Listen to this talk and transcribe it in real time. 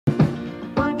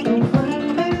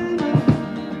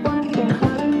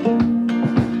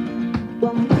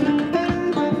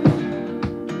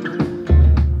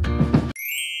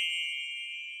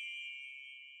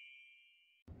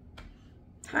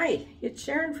It's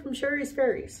Sharon from Sherry's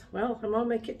Fairies. Well, I'm on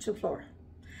my kitchen floor.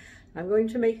 I'm going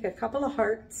to make a couple of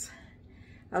hearts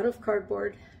out of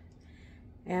cardboard,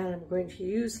 and I'm going to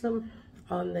use them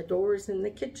on the doors in the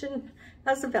kitchen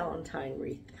as a Valentine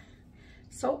wreath.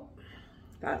 So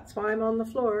that's why I'm on the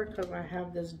floor, because I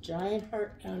have this giant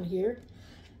heart down here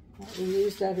that we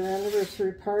used at our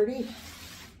anniversary party.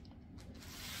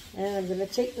 And I'm going to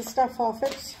take the stuff off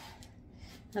it,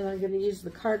 and I'm going to use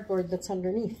the cardboard that's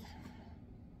underneath.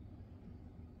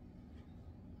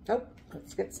 So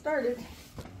let's get started.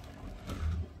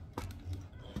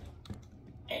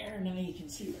 There, now you can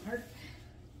see the heart.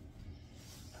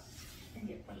 I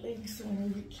get my legs so I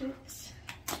don't get kinks.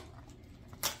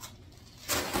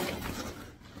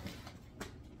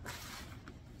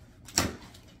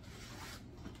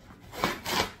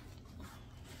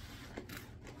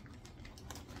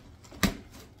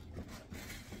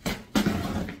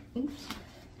 Oops.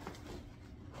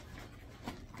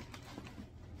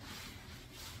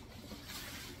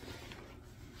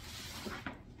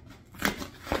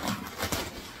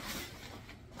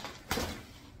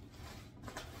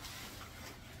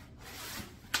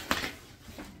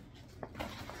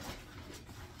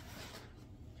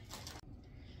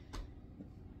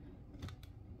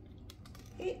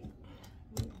 Okay,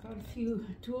 got a few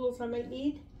tools I might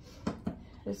need.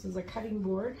 This is a cutting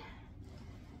board,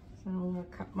 so I'm going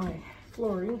to cut my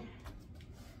flooring.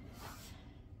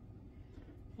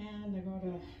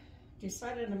 And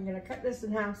decided I'm going to cut this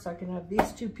in half so I can have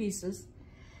these two pieces.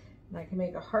 And I can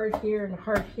make a heart here and a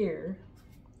heart here.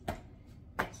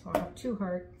 So I'll have two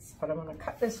hearts, but I'm going to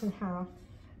cut this in half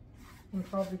and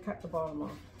probably cut the bottom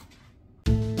off.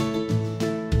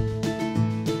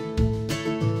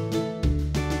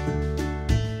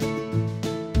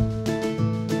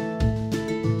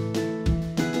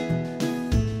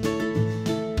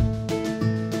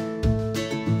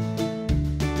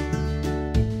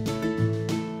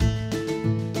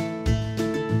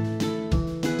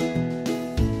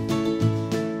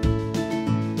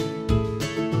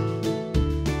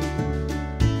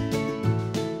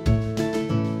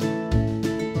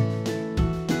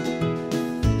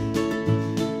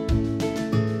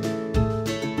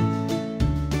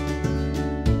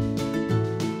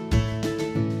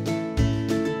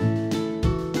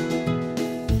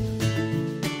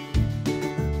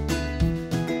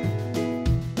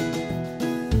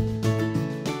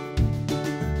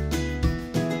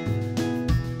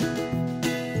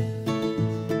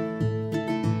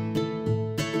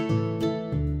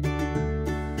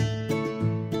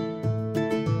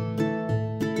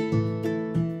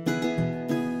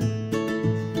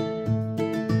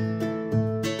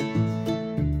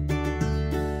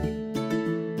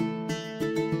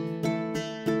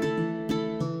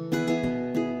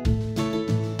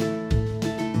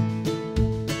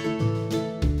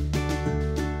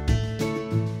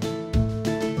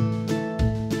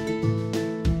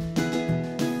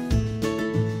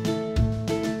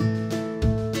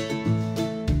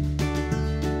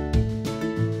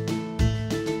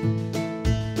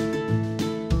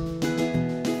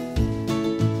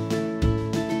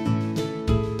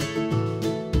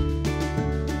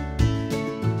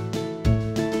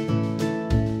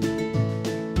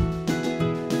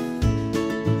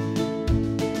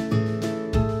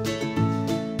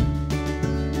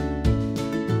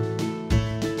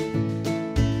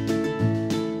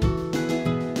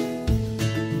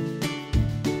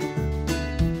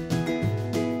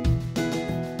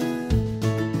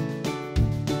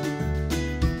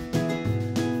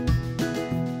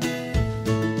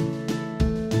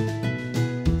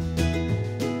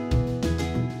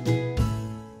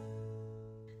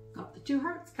 Two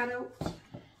hearts cut out.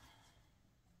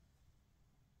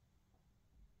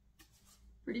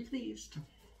 Pretty pleased.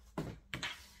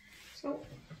 So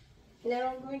now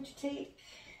I'm going to take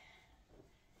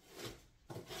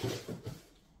a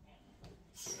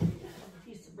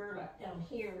piece of burlap down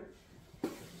here,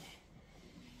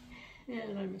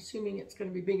 and I'm assuming it's going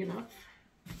to be big enough,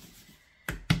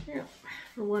 yeah,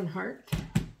 for one heart.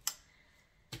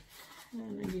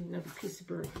 And I need another piece of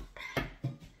burlap.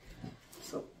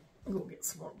 So I'll go get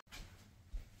some more.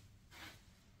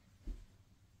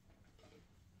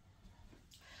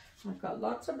 I've got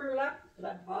lots of burlap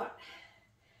that I bought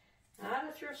at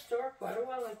a thrift store quite a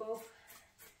while ago,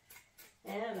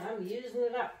 and I'm using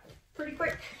it up pretty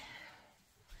quick.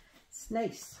 It's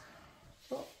nice.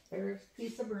 So there's a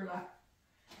piece of burlap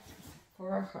for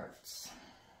our hearts.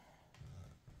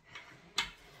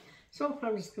 So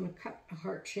I'm just going to cut a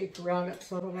heart shape around it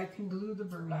so that I can glue the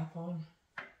burlap on.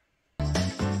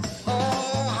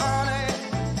 Oh, honey,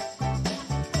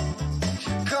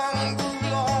 come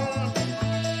along.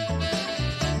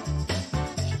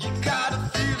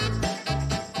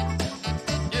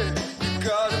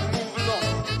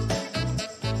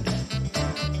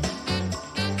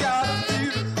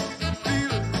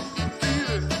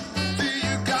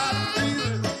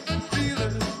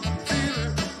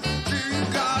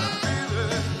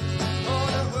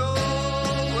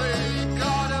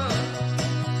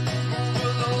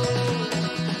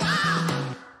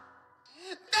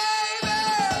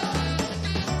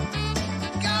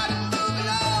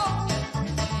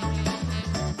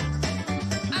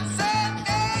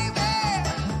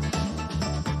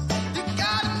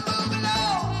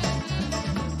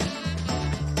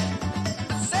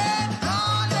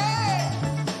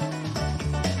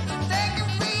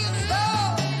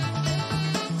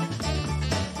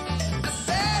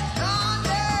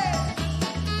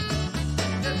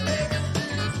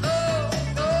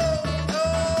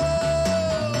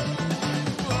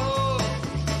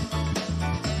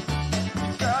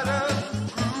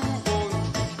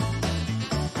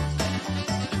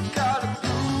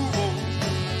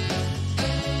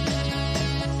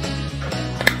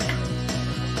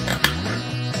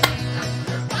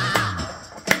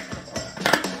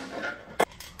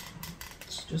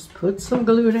 Just put some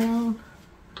glue down.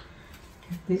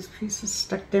 Get these pieces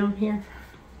stuck down here.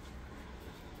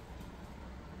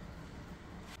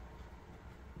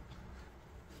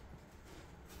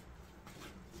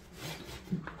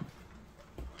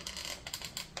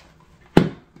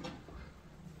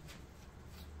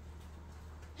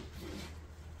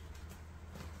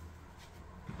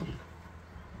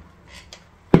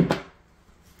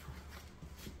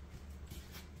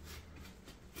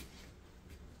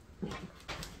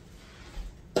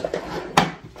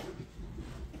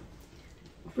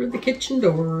 For the kitchen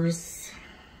doors.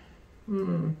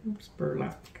 It's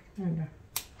burlap. Okay.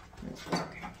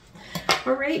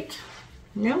 All right,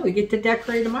 now we get to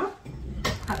decorate them up.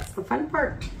 That's the fun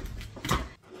part.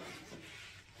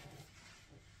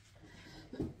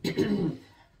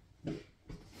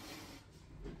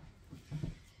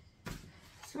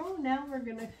 So now we're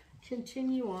gonna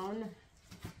continue on.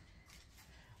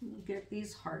 We'll get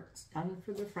these hearts done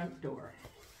for the front door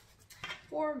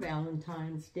for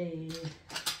Valentine's Day.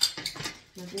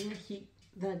 We're gonna heat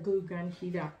the glue gun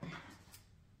heat up.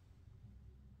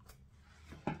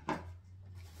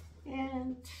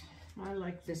 And I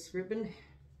like this ribbon,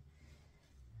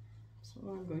 so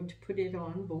I'm going to put it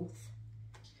on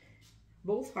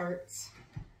both hearts.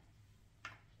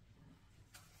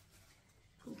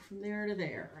 Go from there to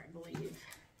there, I believe.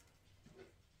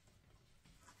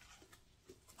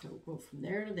 So go from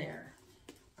there to there.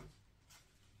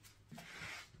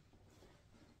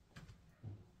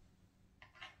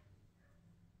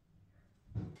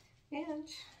 And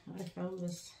I found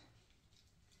this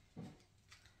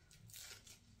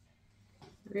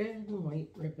red and white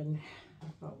ribbon I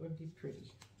thought would be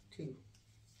pretty too.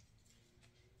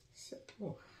 So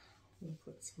we'll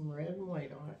put some red and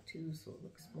white on it too, so it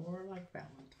looks more like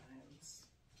Valentine's.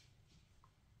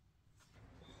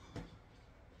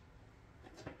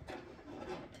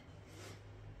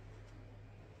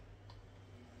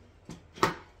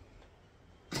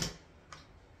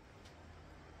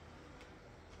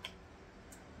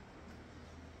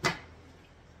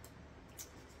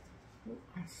 Oh,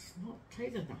 that's not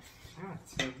tight enough.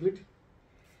 That's no good.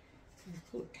 I'll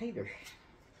pull it tighter.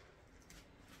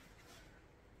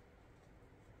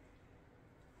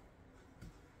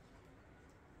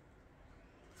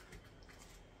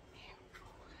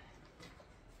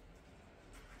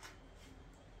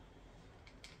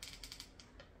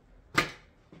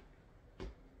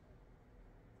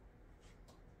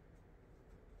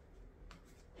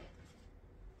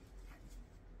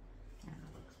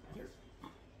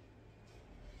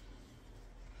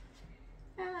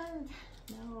 And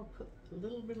now I'll put a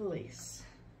little bit of lace.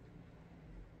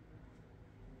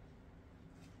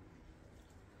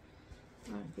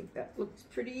 I think that looks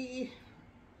pretty.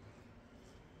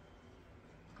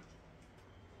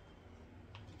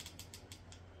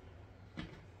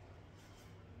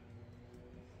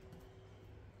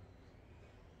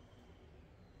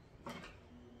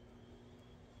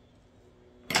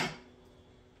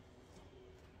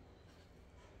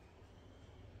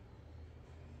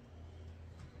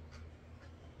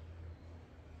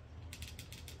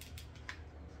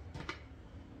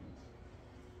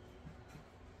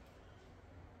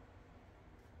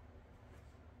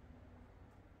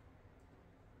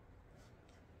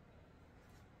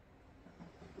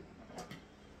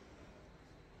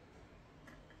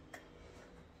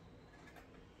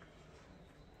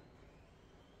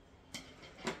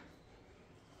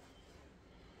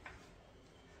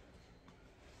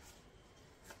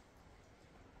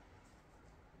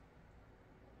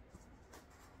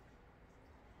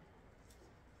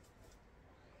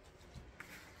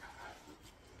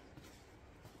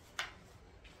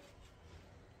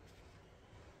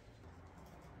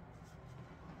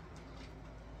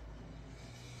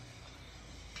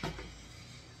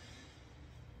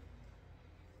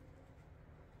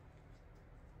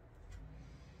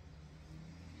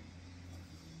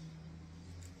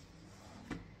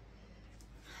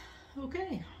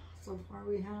 Okay, so far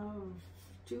we have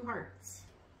 2 hearts.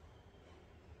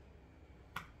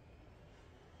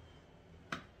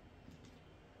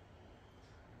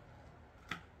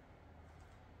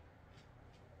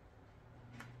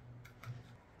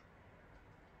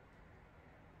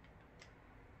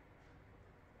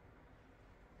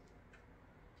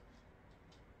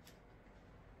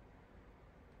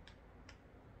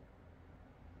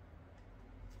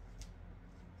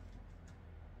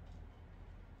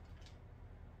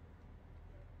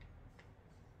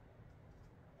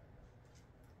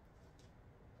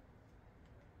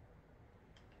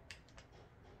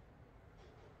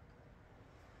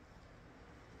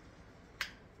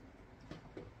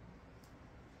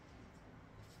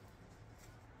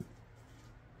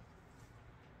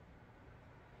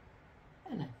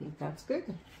 think that's good.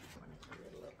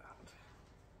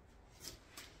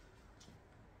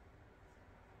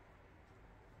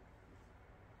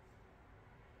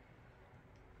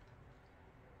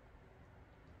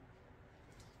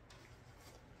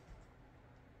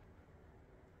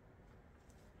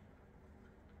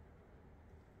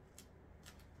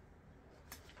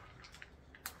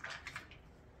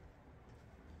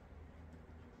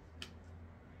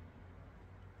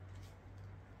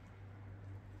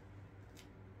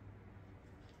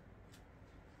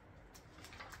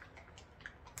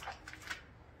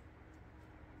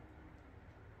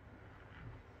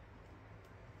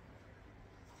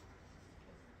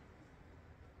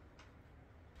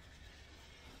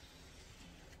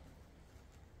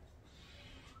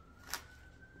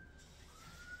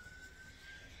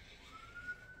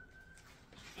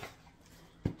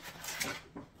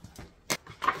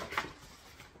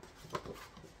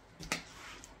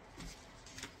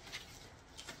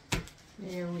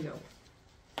 There we go.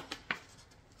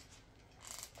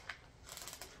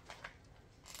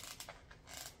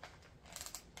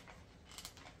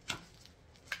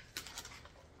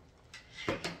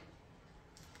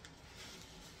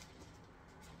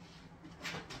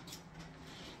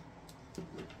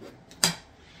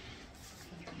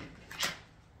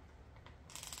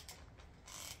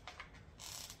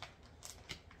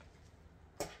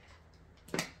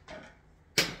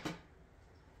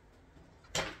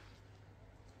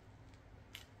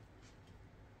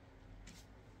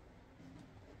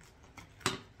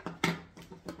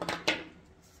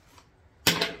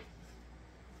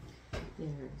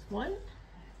 There's one.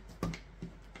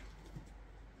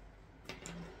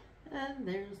 And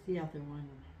there's the other one.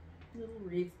 Little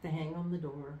wreath to hang on the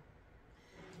door.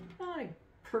 Not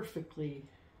perfectly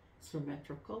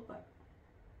symmetrical, but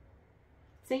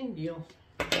same deal.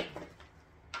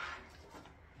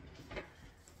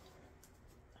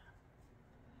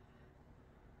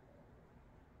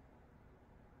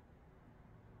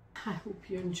 I hope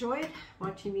you enjoyed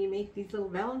watching me make these little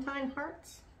Valentine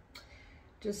hearts.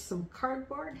 Just some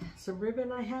cardboard, some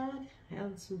ribbon I had,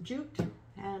 and some jute,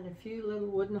 and a few little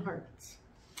wooden hearts,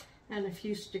 and a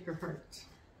few sticker hearts.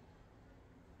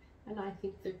 And I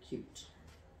think they're cute.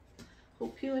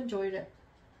 Hope you enjoyed it.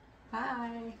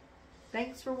 Bye.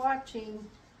 Thanks for watching.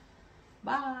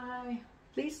 Bye.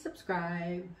 Please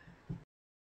subscribe.